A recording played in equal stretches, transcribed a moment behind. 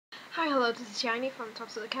Hi, hello, this is Shiny from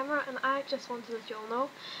Talks to the Camera, and I just want to let you all know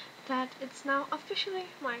that it's now officially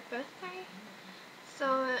my birthday.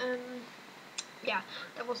 So, yeah,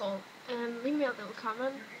 that was all. Leave me a little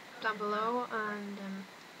comment down below, and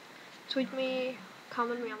tweet me,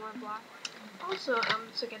 comment me on my blog. Also,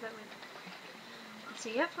 together with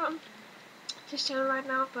Sia from this channel right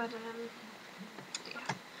now, but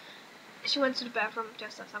yeah, she went to the bathroom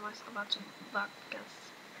just as I was about to vlog because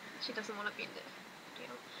she doesn't want to be in the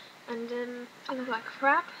video. And I look like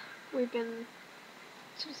crap. We've been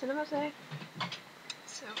to the cinema today,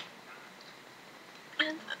 so,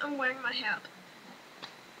 and I'm wearing my hair up.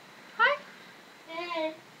 Hi.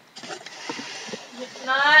 Hey. It's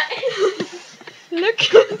not. Look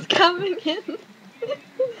who's coming in.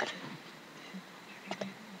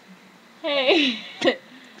 Hey.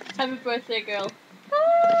 Happy birthday, girl.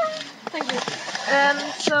 Thank you.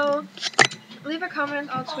 So leave a comment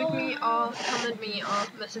or tweet me or comment me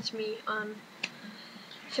or message me on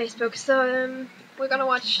Facebook. So we're gonna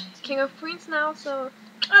watch King of Queens now. So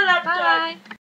I love bye.